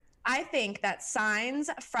I think that signs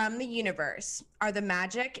from the universe are the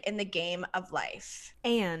magic in the game of life.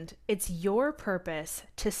 And it's your purpose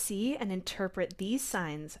to see and interpret these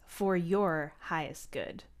signs for your highest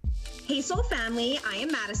good. Hey Soul Family, I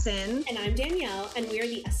am Madison. And I'm Danielle, and we are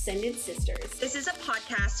the Ascended Sisters. This is a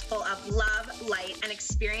podcast full of love, light, and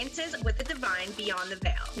experiences with the divine beyond the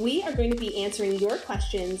veil. We are going to be answering your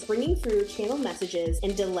questions, bringing through channel messages,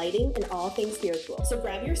 and delighting in all things spiritual. So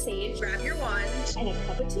grab your sage, grab your wand, and a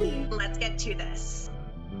cup of tea. Let's get to this.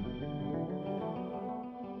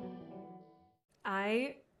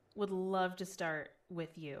 I would love to start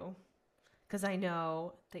with you because I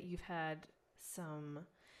know that you've had some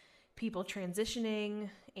people transitioning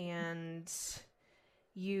and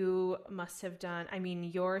you must have done, I mean,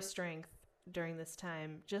 your strength during this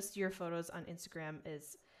time, just your photos on Instagram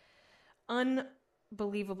is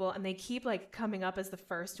unbelievable. And they keep like coming up as the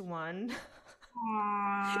first one,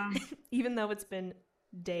 even though it's been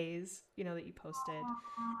days, you know, that you posted.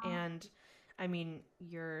 And I mean,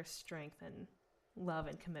 your strength and love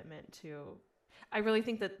and commitment to, I really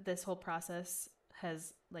think that this whole process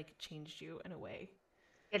has like changed you in a way.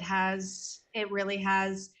 It has. It really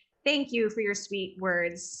has. Thank you for your sweet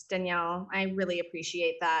words, Danielle. I really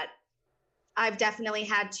appreciate that. I've definitely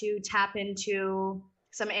had to tap into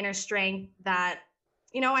some inner strength that,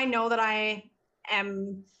 you know, I know that I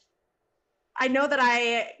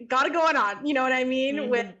got it going on, you know what I mean?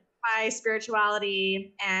 With my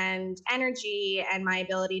spirituality and energy and my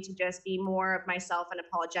ability to just be more of myself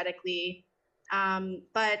unapologetically.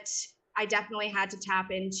 But I definitely had to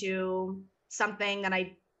tap into something that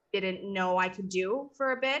I didn't know I could do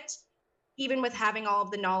for a bit, even with having all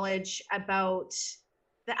of the knowledge about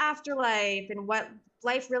the afterlife and what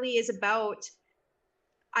life really is about.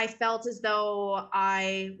 I felt as though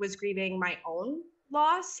I was grieving my own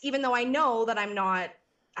loss, even though I know that I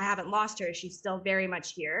haven't lost her. She's still very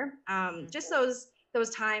much here. Just those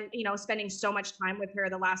time, you know, spending so much time with her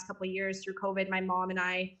the last couple of years through COVID, my mom and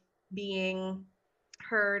I being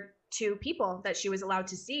her two people that she was allowed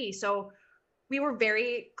to see. So we were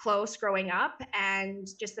very close growing up, and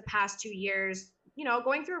just the past 2 years, you know,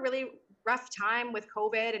 going through a really rough time with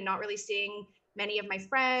COVID and not really seeing many of my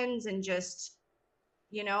friends, and just,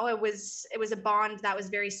 you know, it was a bond that was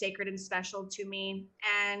very sacred and special to me.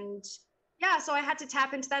 And yeah, so I had to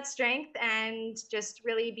tap into that strength and just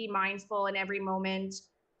really be mindful in every moment.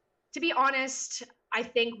 To be honest, I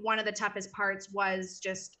think one of the toughest parts was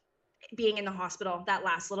just being in the hospital that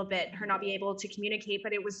last little bit, her not being able to communicate,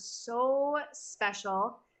 but it was so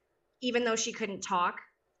special. Even though she couldn't talk,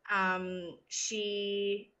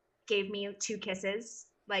 she gave me 2 kisses,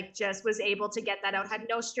 like just was able to get that out, had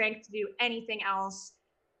no strength to do anything else,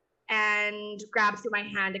 and grabbed through my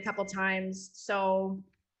hand a couple times. So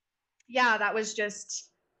yeah, that was just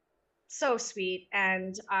so sweet.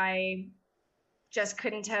 And I just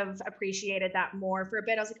couldn't have appreciated that more for a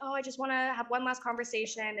bit. I was like, oh, I just want to have one last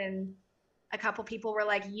conversation. And a couple people were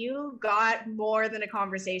like, you got more than a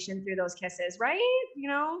conversation through those kisses, right? You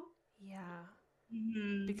know? Yeah.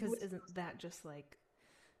 Because isn't that just like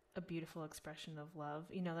a beautiful expression of love?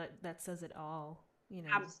 You know, that says it all, you know?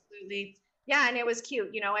 Absolutely. Yeah. And it was cute.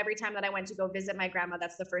 You know, every time that I went to go visit my grandma,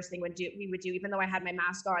 that's the first thing we would do. Even though I had my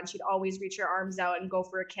mask on, she'd always reach her arms out and go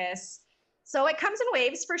for a kiss. So it comes in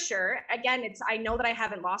waves for sure. Again, I know that I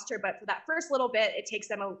haven't lost her, but for that first little bit, it takes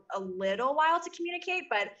them a little while to communicate,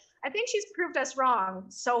 but I think she's proved us wrong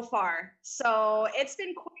so far. So it's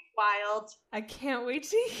been quite wild. I can't wait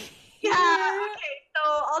to hear. Yeah. Okay.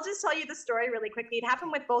 So I'll just tell you the story really quickly. It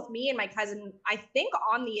happened with both me and my cousin, I think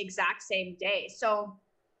on the exact same day. So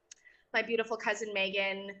my beautiful cousin,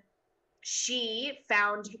 Megan, she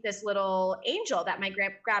found this little angel that my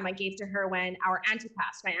grandma gave to her when our auntie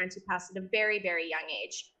passed. My auntie passed at a very, very young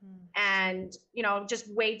age. And, you know,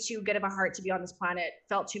 just way too good of a heart to be on this planet,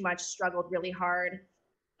 felt too much, struggled really hard.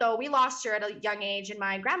 So we lost her at a young age, and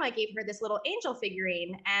my grandma gave her this little angel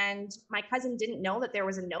figurine, and my cousin didn't know that there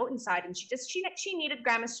was a note inside, and she needed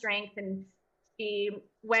grandma's strength, and she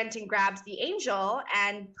went and grabbed the angel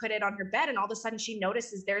and put it on her bed, and all of a sudden she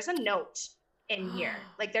notices there's a note in here.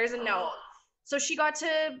 Like there's a note. So she got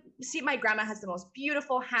to see, my grandma has the most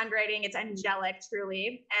beautiful handwriting. It's angelic,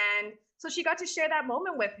 truly. And so she got to share that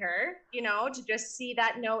moment with her, you know, to just see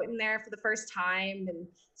that note in there for the first time. And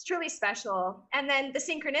it's truly special. And then the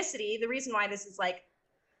synchronicity, the reason why this is like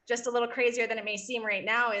just a little crazier than it may seem right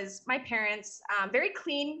now is my parents, very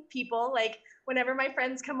clean people. Like whenever my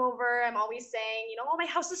friends come over, I'm always saying, you know, oh, my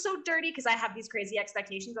house is so dirty, because I have these crazy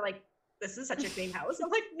expectations. They're like, this is such a clean house.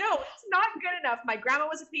 I'm like, no, it's not good enough. My grandma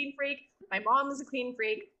was a clean freak. My mom was a clean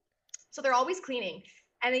freak. So they're always cleaning.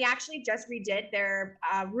 And they actually just redid their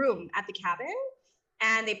room at the cabin.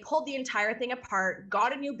 and they pulled the entire thing apart,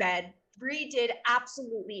 got a new bed, redid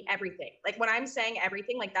absolutely everything. Like when I'm saying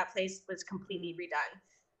everything, like that place was completely redone.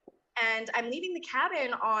 And I'm leaving the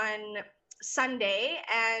cabin on Sunday,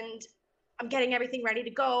 and I'm getting everything ready to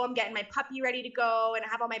go. I'm getting my puppy ready to go, and I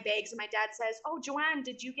have all my bags. And my dad says, "Oh, Joanne,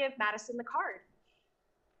 did you give Madison the card?"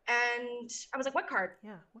 And I was like, "What card?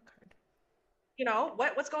 Yeah, what card? You know,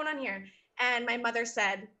 what's going on here?" And my mother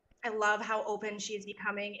said, "I love how open she is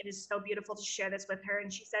becoming. It is so beautiful to share this with her."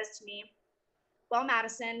 And she says to me, "Well,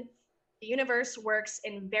 Madison, the universe works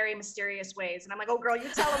in very mysterious ways." And I'm like, "Oh, girl,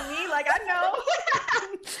 you're telling me? Like, I know."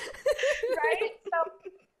 Right? So,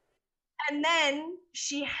 and then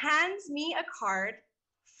she hands me a card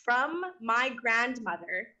from my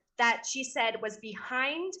grandmother that she said was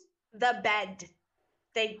behind the bed.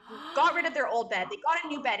 They got rid of their old bed. They got a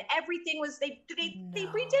new bed. Everything was, they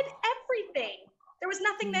redid everything. There was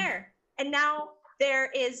nothing there. And now there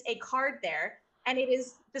is a card there, and it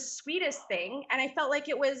is the sweetest thing. And I felt like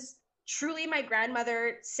it was truly my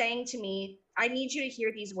grandmother saying to me, "I need you to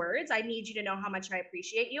hear these words. I need you to know how much I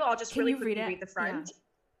appreciate you." I'll just really quickly read the front. Yeah.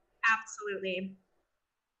 Absolutely.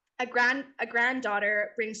 A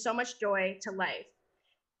granddaughter brings so much joy to life.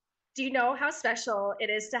 Do you know how special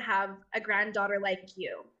it is to have a granddaughter like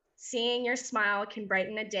you? Seeing your smile can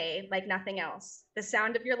brighten a day like nothing else. The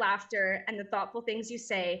sound of your laughter and the thoughtful things you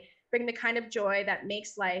say bring the kind of joy that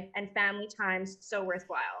makes life and family times so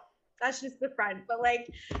worthwhile. That's just the front. But like,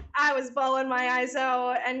 I was bawling my eyes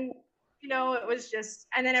out, and you know, it was just,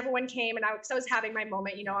 and then everyone came, and I was having my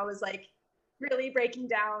moment, you know, I was like really breaking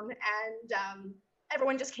down, and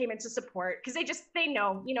everyone just came in to support, because they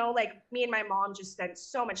know, you know, like me and my mom just spent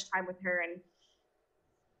so much time with her,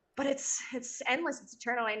 but it's endless, it's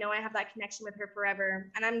eternal. I know I have that connection with her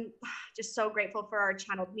forever, and I'm just so grateful for our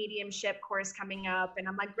channeled mediumship course coming up. And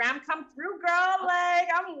I'm like, "Graham, come through, girl, like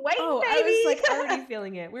I'm waiting, baby." I was like already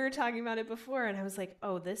feeling it. We were talking about it before, and I was like,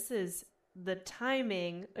 "Oh, this is the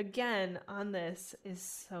timing again on this is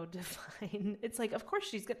so divine." It's like, of course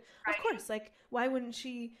she's good. Right. Of course, like why wouldn't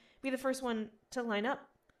she be the first one to line up?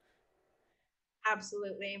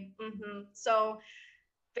 Absolutely. Mm-hmm. So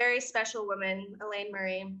very special woman, Elaine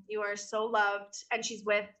Murray. You are so loved, and she's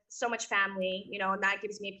with so much family, you know, and that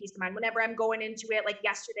gives me a peace of mind. Whenever I'm going into it, like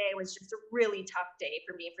yesterday was just a really tough day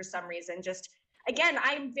for me for some reason. Just again,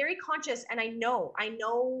 I'm very conscious, and I know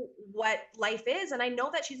what life is, and I know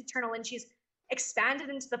that she's eternal, and she's expanded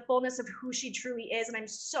into the fullness of who she truly is. And I'm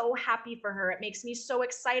so happy for her. It makes me so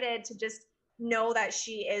excited to just know that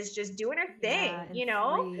she is just doing her thing, you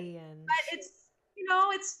know, but it's, you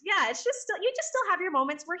know, it's just still, you just still have your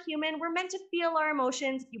moments. We're human. We're meant to feel our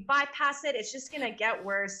emotions. You bypass it, it's just going to get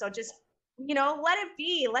worse. So just, you know, let it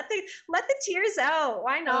be, let the tears out.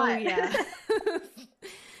 Why not? Oh, yeah.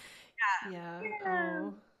 Yeah.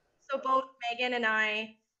 Oh. So both Megan and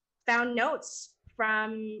I found notes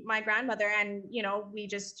from my grandmother, and, you know, we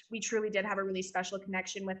truly did have a really special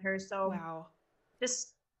connection with her. So wow.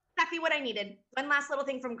 Just exactly what I needed. One last little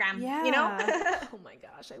thing from Graham, yeah. You know? Oh my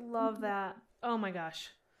gosh. I love that. Oh my gosh.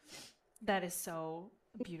 That is so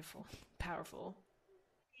beautiful, powerful.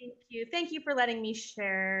 Thank you. Thank you for letting me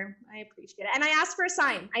share. I appreciate it. And I asked for a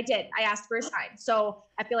sign. I did. I asked for a sign. So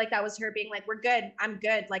I feel like that was her being like, "We're good. I'm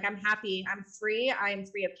good. Like, I'm happy. I'm free. I'm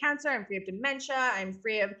free of cancer. I'm free of dementia. I'm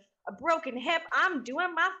free of a broken hip. I'm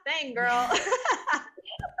doing my thing, girl."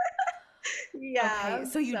 Yeah. Okay.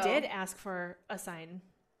 So you did ask for a sign.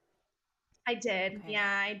 I did. Okay.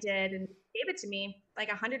 Yeah, I did. And gave it to me like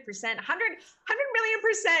 100%,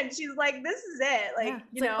 100,000,000%. She's like, "This is it." Like,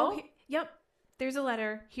 you know? Like, oh, yep. There's a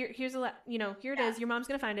letter. Here's a letter. You know, here it is. Your mom's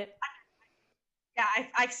going to find it. Yeah.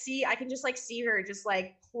 I can just like see her just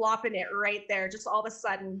like plopping it right there. Just all of a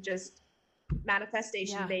sudden, just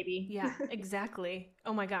manifestation, baby. Yeah, exactly.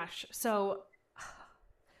 Oh my gosh. So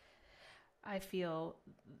I feel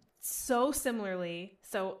so similarly.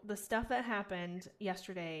 So the stuff that happened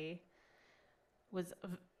yesterday was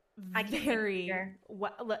very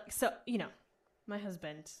so, you know, my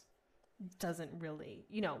husband doesn't really,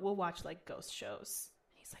 you know, we'll watch like ghost shows.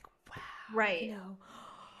 He's like, "Wow." Right. You know,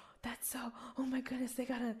 that's so, oh my goodness, they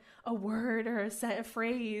got a word or a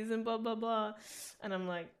phrase and blah, blah, blah. And I'm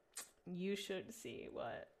like, you should see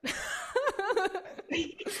what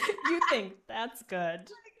you think that's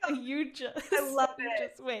good. You just, I love it.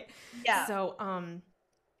 Just wait. Yeah. So,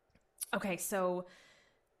 okay. So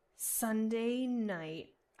Sunday night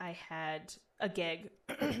I had a gig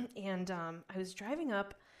and, I was driving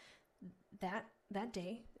up that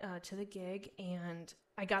day, to the gig, and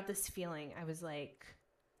I got this feeling. I was like,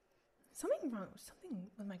 something wrong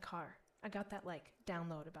with my car. I got that like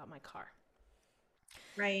download about my car.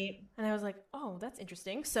 Right. And I was like, oh, that's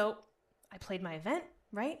interesting. So I played my event,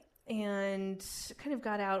 right? And kind of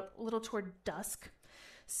got out a little toward dusk.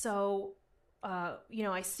 So,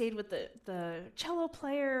 I stayed with the cello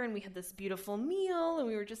player, and we had this beautiful meal, and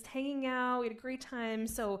we were just hanging out. We had a great time.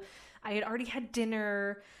 So I had already had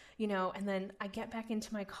dinner, and then I get back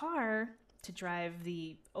into my car to drive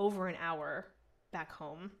the over an hour back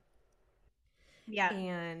home. Yeah.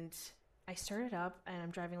 And I started up, and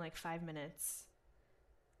I'm driving like 5 minutes.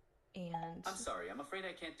 And I'm sorry, I'm afraid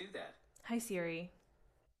I can't do that. Hi, Siri.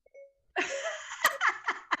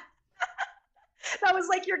 That was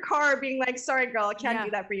like your car being like, sorry, girl, I can't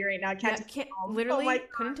do that for you right now. Can't literally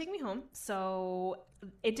couldn't take me home. So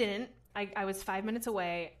it didn't. I was 5 minutes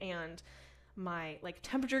away, and my like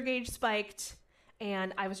temperature gauge spiked,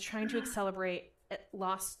 and I was trying to accelerate.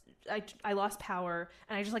 I lost power,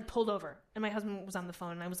 and I just like pulled over, and my husband was on the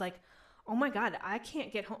phone, and I was like, oh my God, I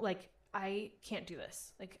can't get home. Like, I can't do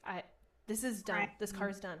this. Like, this is done. Right. This car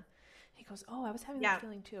is done. He goes, oh, I was having that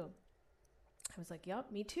feeling too. I was like,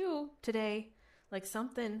 yep, me too today. Like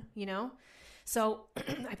something, So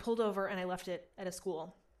I pulled over, and I left it at a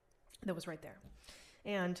school that was right there.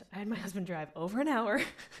 And I had my husband drive over an hour to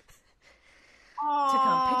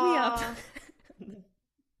come pick me up.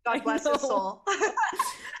 God bless his soul.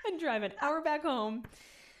 And drive an hour back home.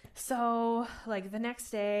 So like the next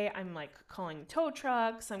day, I'm like calling tow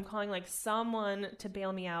trucks. I'm calling like someone to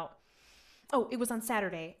bail me out. Oh, it was on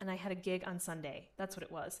Saturday, and I had a gig on Sunday. That's what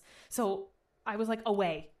it was. So I was like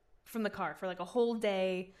away from the car for like a whole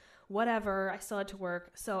day, whatever. I still had to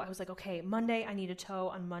work. So I was like, okay, Monday, I need a tow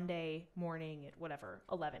on Monday morning at whatever,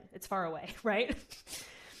 11. It's far away, right?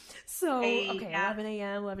 So, okay, 11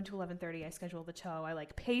 a.m., 11 to 11:30, I schedule the tow. I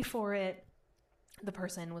like pay for it. The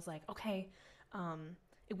person was like, okay,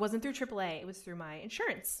 it wasn't through AAA. It was through my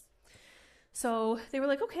insurance. So they were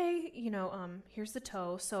like, okay, here's the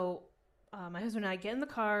tow. So my husband and I get in the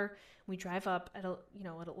car. We drive up at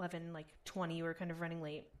 11, like 20. We're kind of running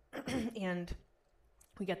late. And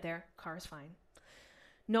we get there. Car is fine.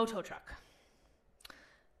 No tow truck.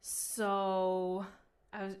 So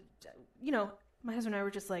I was, my husband and I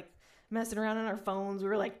were just like messing around on our phones. We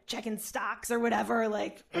were like checking stocks or whatever,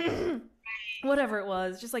 like whatever it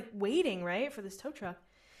was, just like waiting, right, for this tow truck.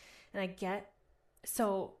 And I got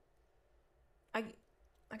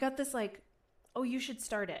this like, oh, you should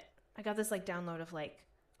start it. I got this like download of like,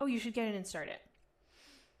 oh, you should get in and start it.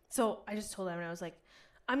 So I just told him, and I was like,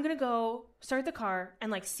 I'm going to go start the car and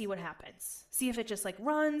like see what happens. See if it just like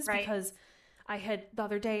runs, right? Because the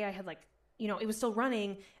other day I had like, it was still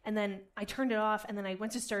running, and then I turned it off, and then I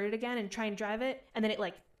went to start it again and try and drive it. And then it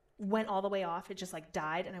like went all the way off. It just like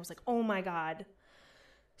died. And I was like, oh my God.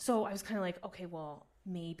 So I was kind of like, okay, well,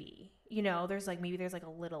 maybe, there's like a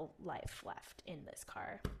little life left in this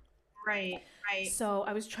car. Right. So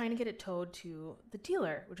I was trying to get it towed to the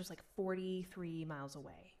dealer, which was like 43 miles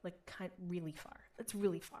away, like really far. It's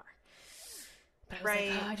really far. But I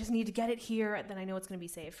was like, I just need to get it here. Then I know it's going to be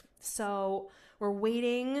safe. So we're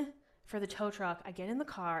waiting for the tow truck. I get in the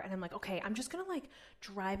car, and I'm like, okay, I'm just going to like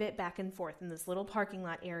drive it back and forth in this little parking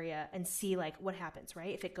lot area and see like what happens,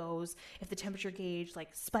 right? If the temperature gauge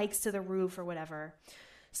like spikes to the roof or whatever.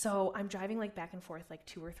 So I'm driving like back and forth like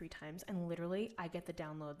 2 or 3 times, and literally I get the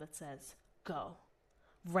download that says, go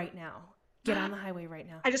right now. Get on the highway right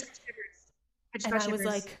now. I just got shivers. I was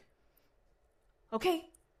like, okay,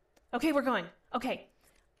 we're going. Okay.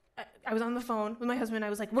 I was on the phone with my husband. I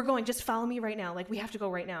was like, we're going. Just follow me right now. Like, we have to go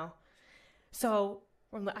right now. So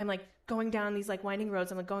I'm like going down these like winding roads.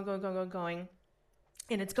 I'm like going.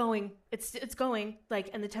 And it's going, like,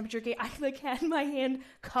 and the temperature gauge, I like had my hand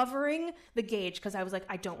covering the gauge because I was like,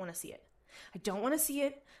 I don't want to see it. I don't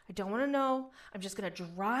want to know. I'm just going to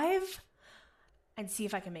drive and see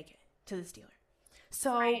if I can make it to this dealer.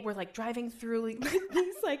 So we're like driving through, like,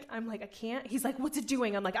 he's like, I'm like, I can't. He's like, what's it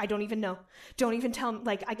doing? I'm like, I don't even know. Don't even tell him.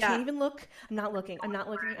 Like, I can't even look. I'm not looking.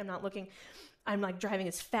 I'm like driving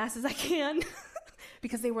as fast as I can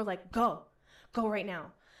because they were like, go right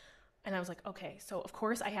now. And I was like, okay. So of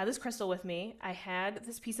course I had this crystal with me. I had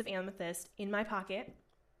this piece of amethyst in my pocket,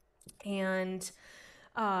 and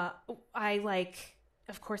I like,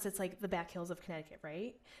 of course it's like the back hills of Connecticut,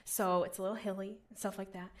 right? So it's a little hilly and stuff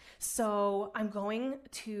like that. So I'm going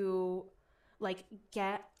to like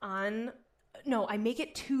I make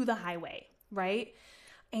it to the highway, right?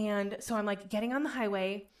 And so I'm like getting on the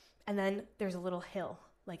highway, and then there's a little hill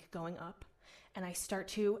like going up. And I start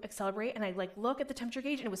to accelerate, and I like look at the temperature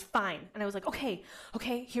gauge, and it was fine. And I was like, okay,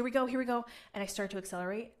 here we go. And I start to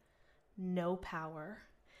accelerate. No power.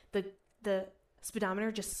 The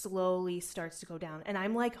speedometer just slowly starts to go down, and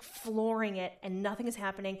I'm like flooring it and nothing is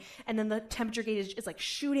happening. And then the temperature gauge is like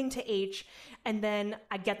shooting to H. And then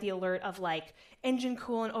I get the alert of like engine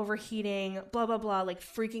coolant overheating, blah, blah, blah, like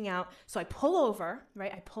freaking out. So I pull over,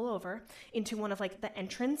 right? I pull over into one of like the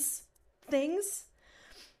entrance things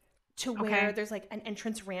to where there's like an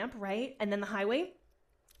entrance ramp, right? And then the highway.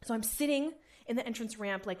 So I'm sitting in the entrance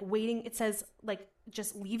ramp, like waiting. It says like,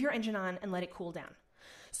 just leave your engine on and let it cool down.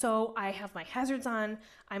 So I have my hazards on.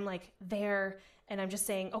 I'm like there, and I'm just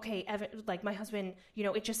saying, okay, Evan, like my husband, you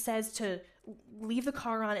know, it just says to leave the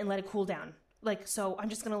car on and let it cool down. Like, so I'm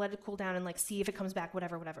just going to let it cool down and like see if it comes back,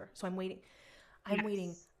 whatever. So I'm waiting. I'm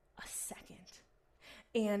waiting a second.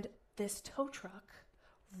 And this tow truck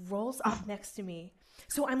rolls up next to me.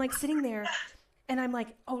 So I'm like sitting there and I'm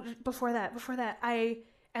like, oh, before that, I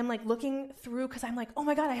am like looking through, because I'm like, oh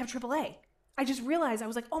my God, I have AAA. I just realized, I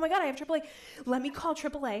was like, oh my God, I have AAA. Let me call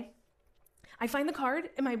AAA. I find the card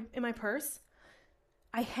in my purse.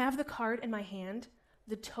 I have the card in my hand.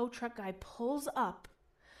 The tow truck guy pulls up.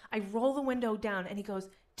 I roll the window down and he goes,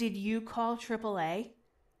 did you call AAA?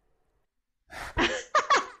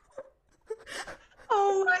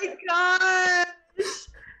 Oh my gosh.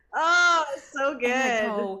 Oh, so good.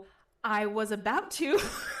 And I go, I was about to.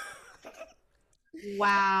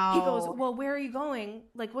 Wow. He goes, well, where are you going?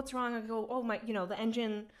 Like, what's wrong? I go, oh my, you know, the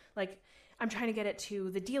engine, like, I'm trying to get it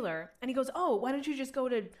to the dealer. And he goes, oh, why don't you just go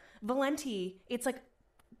to Valenti? It's like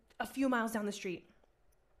a few miles down the street.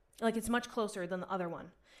 Like, it's much closer than the other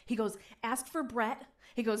one. He goes, ask for Brett.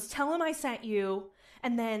 He goes, tell him I sent you.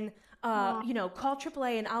 And then, you know, call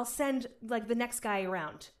AAA and I'll send like the next guy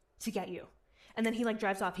around to get you. And then he like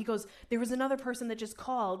drives off. He goes, there was another person that just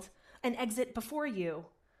called an exit before you.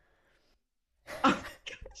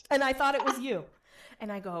 And I thought it was you.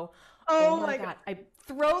 And I go, oh my God. I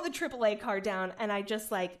throw the AAA car down, and I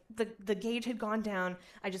just like, the gauge had gone down.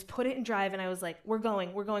 I just put it in drive, and I was like, we're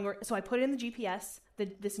going. So I put it in the GPS,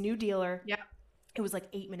 this new dealer. Yeah. It was like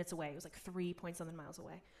 8 minutes away. It was like 3-point-something miles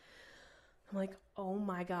away. I'm like, oh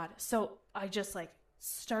my God. So I just like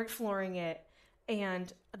start flooring it.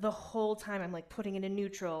 And the whole time I'm like putting it in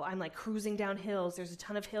neutral. I'm like cruising down hills. There's a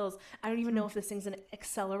ton of hills. I don't even know if this thing's going to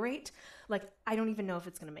accelerate. Like, I don't even know if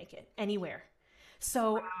it's going to make it anywhere.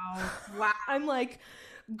 So wow. I'm like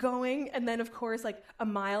going. And then of course, like a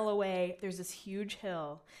mile away, there's this huge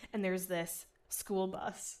hill and there's this school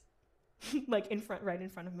bus like right in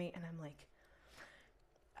front of me. And I'm like,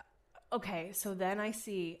 okay. So then I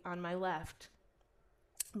see on my left,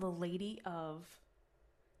 the Lady of,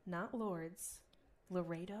 not Lourdes,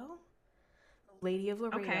 Laredo, Lady of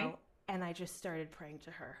Laredo. Okay. And I just started praying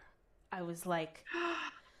to her. I was like,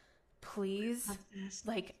 please,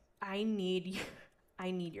 like, I need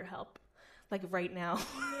your help, like right now.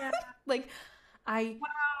 Yeah. Like, I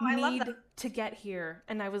I love need that. to get here.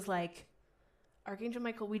 And I was like, Archangel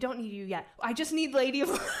Michael, we don't need you yet. I just need Lady of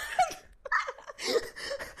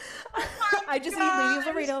I just need Lady of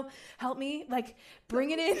Laredo. Help me, like,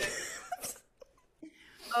 bring it in.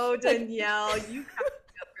 Oh, Danielle, you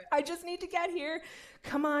I just need to get here.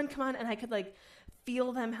 Come on. And I could like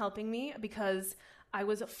feel them helping me because I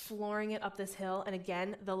was flooring it up this hill. And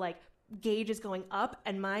again, the like gauge is going up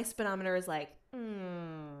and my speedometer is like, the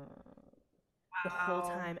whole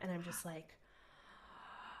time. And I'm just like,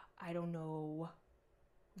 I don't know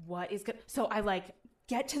what is good. So I like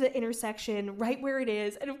get to the intersection right where it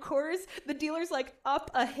is. And of course the dealer's like up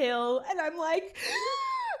a hill and I'm like,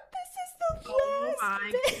 this is the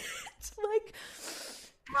last bit. Like,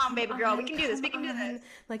 come on, baby girl, we can do this. We can do this.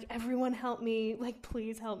 Like, everyone help me. Like,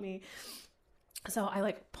 please help me. So I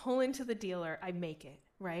like pull into the dealer. I make it,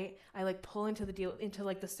 right? I like pull into the deal into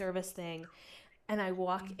like the service thing, and I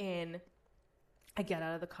walk in. I get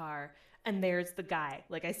out of the car, and there's the guy.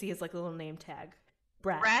 Like, I see his like little name tag,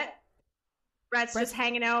 Brett's just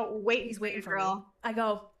hanging out, waiting. He's waiting for girl. me. I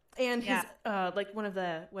go, and his like one of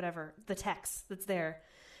the the techs that's there,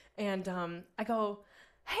 and I go,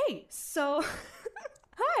 hey, so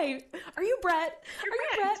hi, are you Brett? Are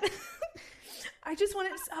you Brett? I just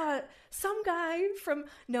wanted some guy from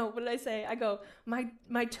what did I say? I go,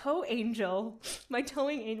 my tow angel, my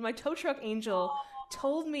tow truck angel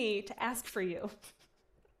told me to ask for you.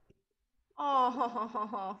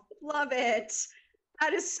 Oh, love it.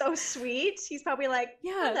 That is so sweet. He's probably like,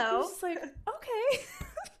 hello. He's just like, okay.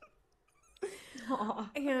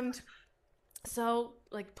 And so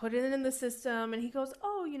like put it in the system and he goes,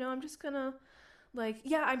 oh, I'm just gonna like,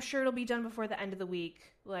 I'm sure it'll be done before the end of the week.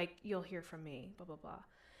 Like, you'll hear from me, blah, blah, blah.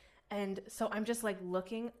 And so I'm just like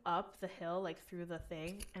looking up the hill, like through the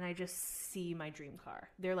thing, and I just see my dream car.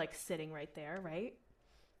 They're like sitting right there, right?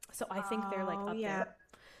 So I think they're like up there.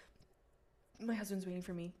 my husband's waiting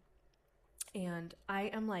for me, and I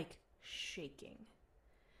am like shaking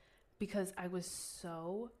because I was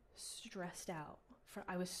so stressed out.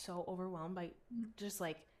 I was so overwhelmed by just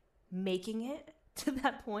like making it to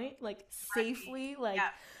that point, like safely, like,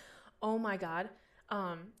 oh my God.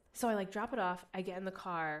 So I like drop it off, I get in the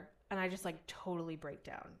car, and I just like totally break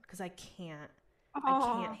down because I can't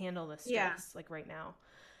handle this stress like right now,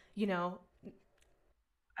 you know.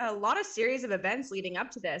 A lot of series of events leading up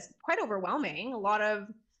to this, quite overwhelming. A lot of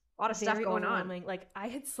stuff going on. Like I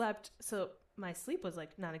had slept, so my sleep was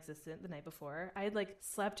like non-existent the night before. I had like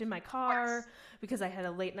slept in my car because I had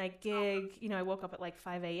a late night gig. You know, I woke up at like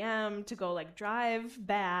 5 a.m. to go like drive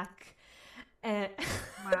back. And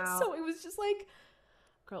wow. So it was just like,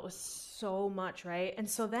 girl, it was so much, right? And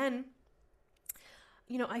so then,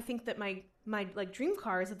 you know, I think that my like dream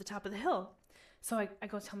car is at the top of the hill. So I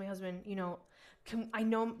go tell my husband, you know, can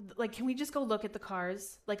we just go look at the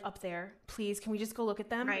cars like up there, please? Can we just go look at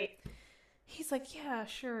them? Right. He's like, yeah,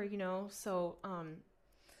 sure, you know. So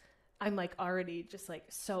I'm like already just like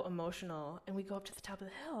so emotional, and we go up to the top of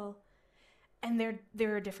the hill, and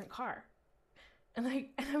they're a different car. And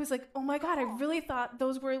I was like, oh my God, I really thought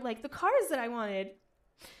those were like the cars that I wanted.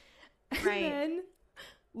 Right. And then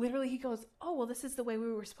literally he goes, oh, well, this is the way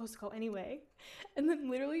we were supposed to go anyway. And then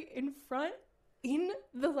literally in front, in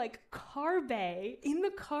the like car bay, in the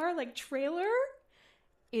car like trailer,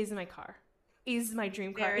 is my car, is my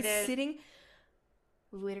dream car. It's sitting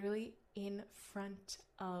literally in front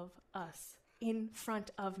of us, in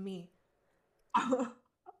front of me.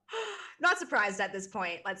 Not surprised at this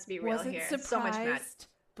point. Let's be real. Wasn't here. Surprised, so much mad.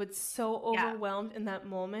 But so overwhelmed in that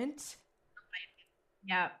moment.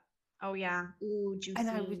 Yeah. Oh yeah. Ooh, juicy.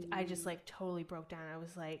 And I just like totally broke down. I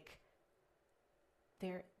was like,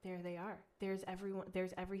 there they are. There's everyone.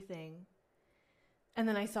 There's everything. And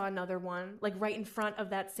then I saw another one, like right in front of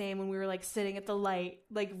that same, when we were like sitting at the light,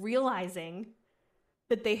 like realizing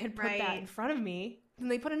that they had put that in front of me. And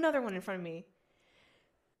they put another one in front of me.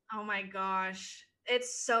 Oh my gosh.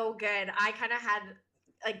 It's so good. I kind of had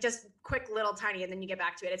like just quick little tiny, and then you get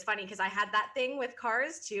back to it. It's funny because I had that thing with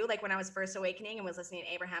cars too. Like when I was first awakening and was listening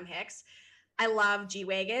to Abraham Hicks, I love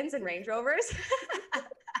G-Wagons and Range Rovers.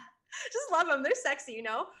 Just love them. They're sexy, you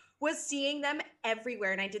know, was seeing them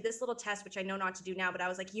everywhere. And I did this little test, which I know not to do now, but I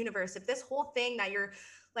was like, universe, if this whole thing that you're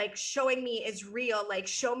like showing me is real, like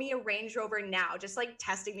show me a Range Rover now, just like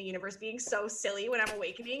testing the universe, being so silly when I'm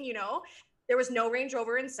awakening, you know. There was no Range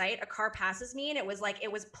Rover in sight. A car passes me and it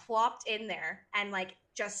was plopped in there and like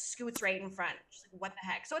just scoots right in front. Just like, what the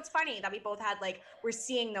heck? So it's funny that we both had like, we're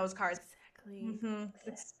seeing those cars. Exactly. Mm-hmm.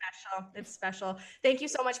 It's special. It's special. Thank you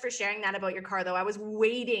so much for sharing that about your car though. I was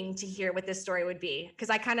waiting to hear what this story would be because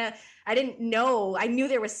I didn't know. I knew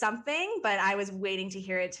there was something, but I was waiting to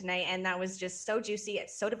hear it tonight. And that was just so juicy.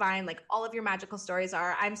 It's so divine. Like all of your magical stories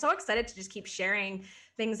are. I'm so excited to just keep sharing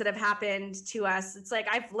things that have happened to us. It's like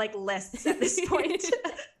I've like lists at this point. You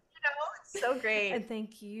know, it's so great. And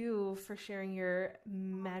thank you for sharing your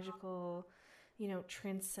magical, you know,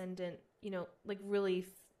 transcendent, you know, like really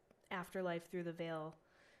afterlife through the veil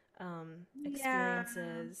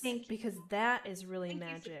experiences. Thank you. Because that is really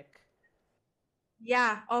magic.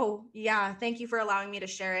 Yeah. Oh, yeah. Thank you for allowing me to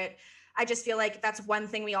share it. I just feel like that's one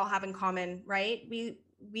thing we all have in common, right?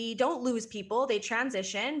 We don't lose people, they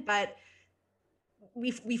transition, but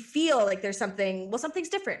we feel like there's something, well, something's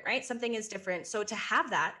different, right? Something is different. So to have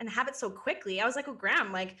that and have it so quickly, I was like, oh,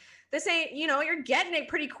 Graham, like this ain't, you know, you're getting it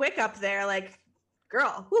pretty quick up there. Like,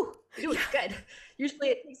 girl, whew, you're doing good. Usually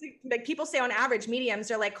it takes, like people say on average, mediums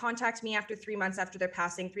are like, contact me after 3 months after they're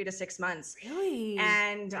passing, 3 to 6 months. Really?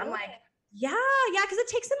 And I'm like, yeah, because it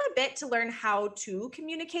takes them a bit to learn how to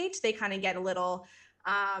communicate. They kind of get a little,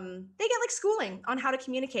 they get like schooling on how to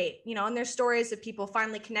communicate, you know, and there's stories of people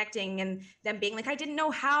finally connecting and them being like, I didn't know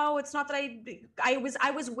how. It's not that I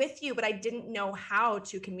was with you, but I didn't know how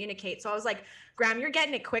to communicate. So I was like, Graham, you're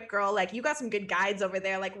getting it quick, girl. Like you got some good guides over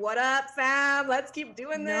there. Like, what up, fam? Let's keep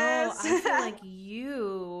doing this. No, I feel like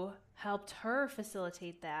you helped her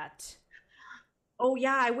facilitate that. Oh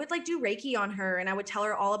yeah, I would like do Reiki on her and I would tell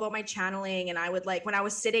her all about my channeling. And I would like, when I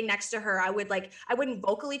was sitting next to her, I wouldn't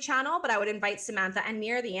vocally channel, but I would invite Samantha and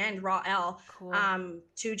near the end, Raw L, cool.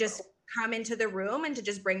 To just come into the room and to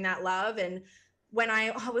just bring that love. And when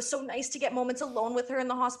it was so nice to get moments alone with her in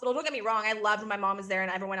the hospital. Don't get me wrong. I loved when my mom was there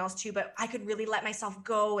and everyone else too, but I could really let myself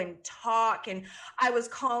go and talk. And I was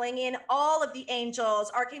calling in all of the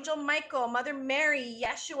angels, Archangel Michael, Mother Mary,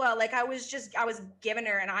 Yeshua. Like I was giving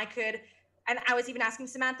her and I was even asking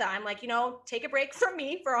Samantha, I'm like, you know, take a break from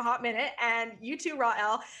me for a hot minute and you too, Raw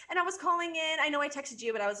L. And I was calling in. I know I texted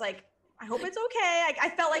you, but I was like, I hope it's okay. I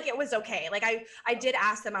felt like it was okay. Like I did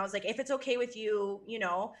ask them, I was like, if it's okay with you, you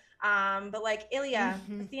know, but like Ilya,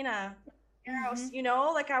 Athena, Eros, you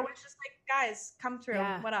know, like I was just like, guys, come through.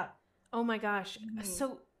 Yeah. What up? Oh my gosh.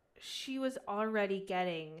 So she was already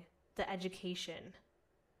getting the education,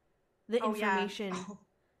 the information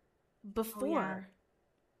before.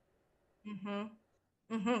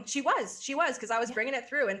 She was, because I was bringing it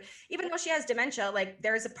through. And even though she has dementia, like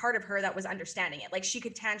there's a part of her that was understanding it. Like she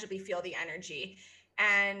could tangibly feel the energy.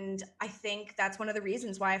 And I think that's one of the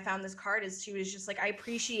reasons why I found this card is she was just like, I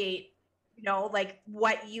appreciate, you know, like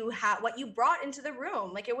what you brought into the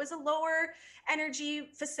room. Like it was a lower energy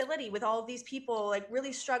facility with all of these people like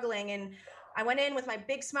really struggling. And I went in with my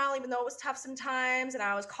big smile, even though it was tough sometimes. And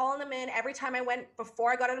I was calling them in every time I went,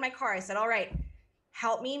 before I got out of my car, I said, all right,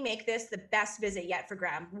 help me make this the best visit yet for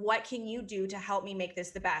Graham. What can you do to help me make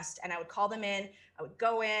this the best? And I would call them in, I would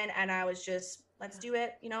go in, and I was just, let's do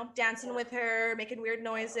it, you know, dancing with her, making weird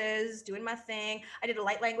noises, doing my thing. I did a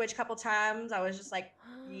light language a couple times. I was just like,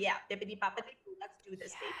 yeah, bippity boppity, let's do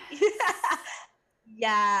this, baby.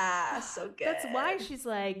 Yeah, so good. That's why she's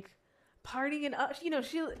like partying and up, you know,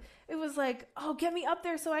 it was like, oh, get me up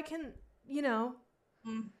there so I can, you know.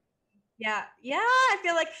 Yeah, I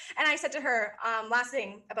feel like, and I said to her, last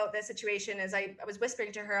thing about this situation is I was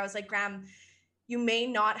whispering to her, I was like, Graham, you may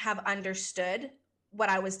not have understood what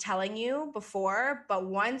I was telling you before, but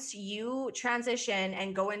once you transition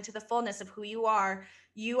and go into the fullness of who you are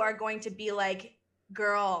going to be like,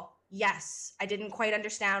 girl, yes, I didn't quite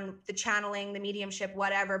understand the channeling, the mediumship,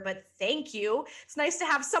 whatever, but thank you. It's nice to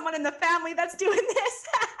have someone in the family that's doing this.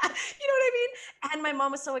 You know what I mean? And my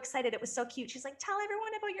mom was so excited. It was so cute. She's like, tell everyone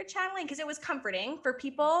about your channeling, because it was comforting for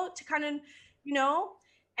people to kind of, you know.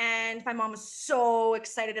 And my mom was so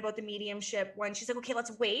excited about the mediumship when she's like, okay,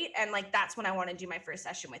 let's wait. And like, that's when I want to do my first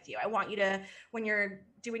session with you. I want you to, when you're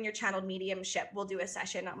doing your channeled mediumship, we'll do a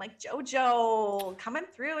session. I'm like, Jojo, coming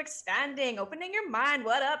through, expanding, opening your mind.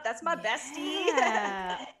 What up? That's my bestie.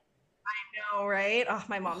 I know, right? Oh,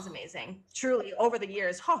 my mom's amazing. Truly, over the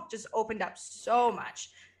years, just opened up so much.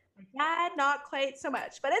 My dad, not quite so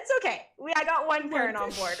much, but it's okay. I got one parent on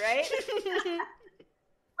board, right?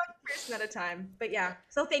 One person at a time. But yeah,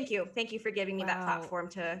 so thank you for giving me that platform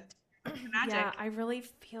to magic. Yeah, I really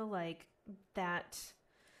feel like that,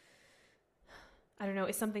 I don't know,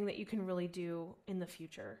 is something that you can really do in the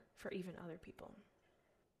future for even other people.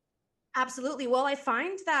 Absolutely. Well, I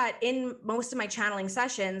find that in most of my channeling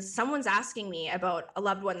sessions, someone's asking me about a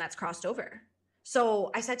loved one that's crossed over. So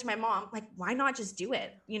I said to my mom, like, why not just do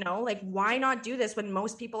it? You know, like, why not do this when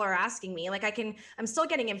most people are asking me? Like, I'm still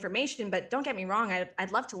getting information, but don't get me wrong.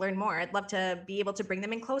 I'd love to learn more. I'd love to be able to bring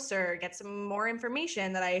them in closer, get some more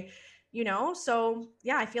information that you know, so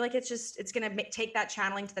yeah, I feel like it's going to take that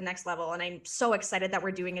channeling to the next level. And I'm so excited that we're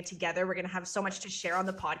doing it together. We're going to have so much to share on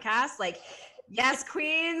the podcast. Like, yes,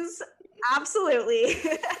 queens. Absolutely.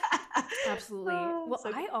 Absolutely. Well,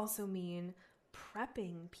 so I also mean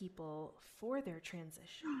prepping people for their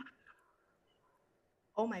transition.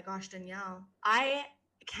 Oh my gosh, Danielle. I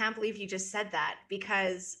can't believe you just said that,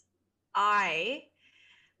 because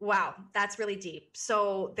wow, that's really deep.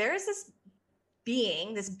 So there's this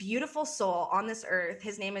being, this beautiful soul on this earth.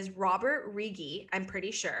 His name is Robert Rigi, I'm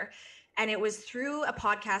pretty sure. And it was through a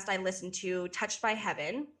podcast I listened to, Touched by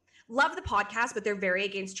Heaven. Love the podcast, but they're very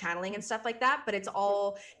against channeling and stuff like that. But it's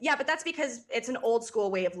all, but that's because it's an old school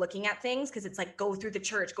way of looking at things, because it's like, go through the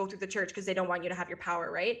church, because they don't want you to have your power,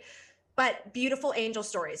 right? But beautiful angel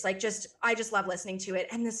stories, like I just love listening to it.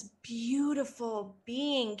 And this beautiful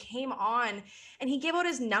being came on and he gave out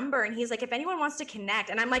his number and he's like, if anyone wants to connect,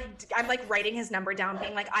 and I'm like writing his number down,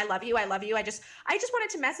 being like, I love you. I just wanted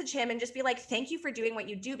to message him and just be like, thank you for doing what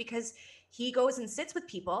you do, because he goes and sits with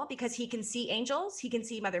people, because he can see angels, he can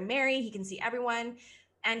see Mother Mary, he can see everyone,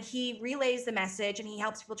 and he relays the message and he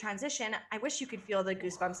helps people transition. I wish you could feel the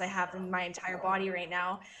goosebumps I have in my entire body right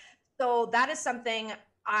now. So that is something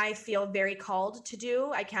I feel very called to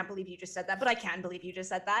do. I can't believe you just said that, but I can believe you just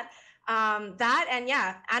said that. That, and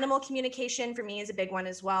yeah, animal communication for me is a big one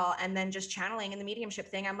as well. And then just channeling and the mediumship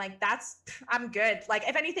thing. I'm like, I'm good. Like,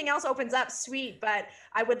 if anything else opens up, sweet, but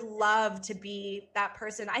I would love to be that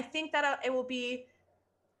person. I think that it will be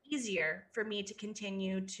easier for me to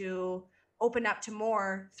continue to open up to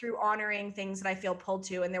more through honoring things that I feel pulled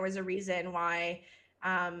to. And there was a reason why,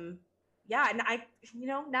 and I,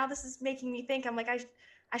 now this is making me think, I'm like,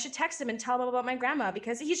 I should text him and tell him about my grandma,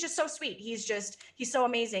 because he's just so sweet. He's so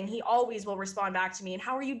amazing. He always will respond back to me and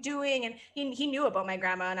how are you doing? And he knew about my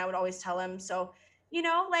grandma and I would always tell him. So,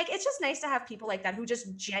 like, it's just nice to have people like that who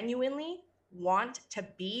just genuinely want to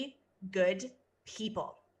be good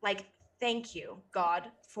people. Like, thank you, God,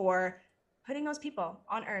 for putting those people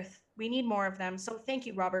on earth. We need more of them. So thank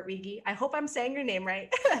you, Robert Rigi. I hope I'm saying your name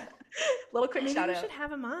right. Little quick Maybe shout we out. should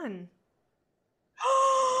have him on.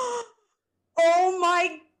 Oh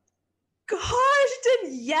my gosh,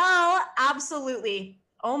 Danielle. Absolutely.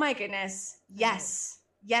 Oh my goodness. Yes.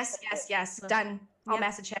 Yes. Done. I'll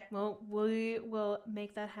message him. Well, we will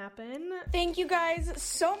make that happen. Thank you guys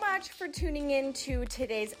so much for tuning in to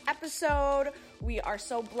today's episode. We are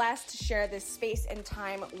so blessed to share this space and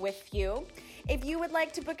time with you. If you would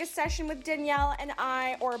like to book a session with Danielle and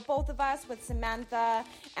I, or both of us with Samantha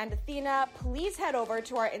and Athena, please head over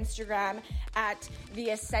to our Instagram at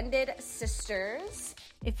The Ascended Sisters.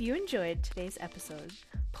 If you enjoyed today's episode,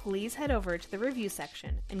 please head over to the review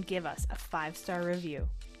section and give us a 5-star review.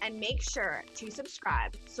 And make sure to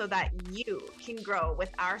subscribe so that you can grow with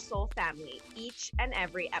our soul family each and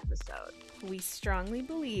every episode. We strongly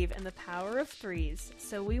believe in the power of threes,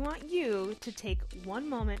 so we want you to take one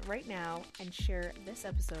moment right now and share this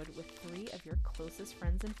episode with 3 of your closest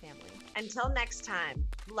friends and family. Until next time,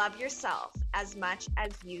 love yourself as much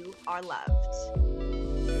as you are loved.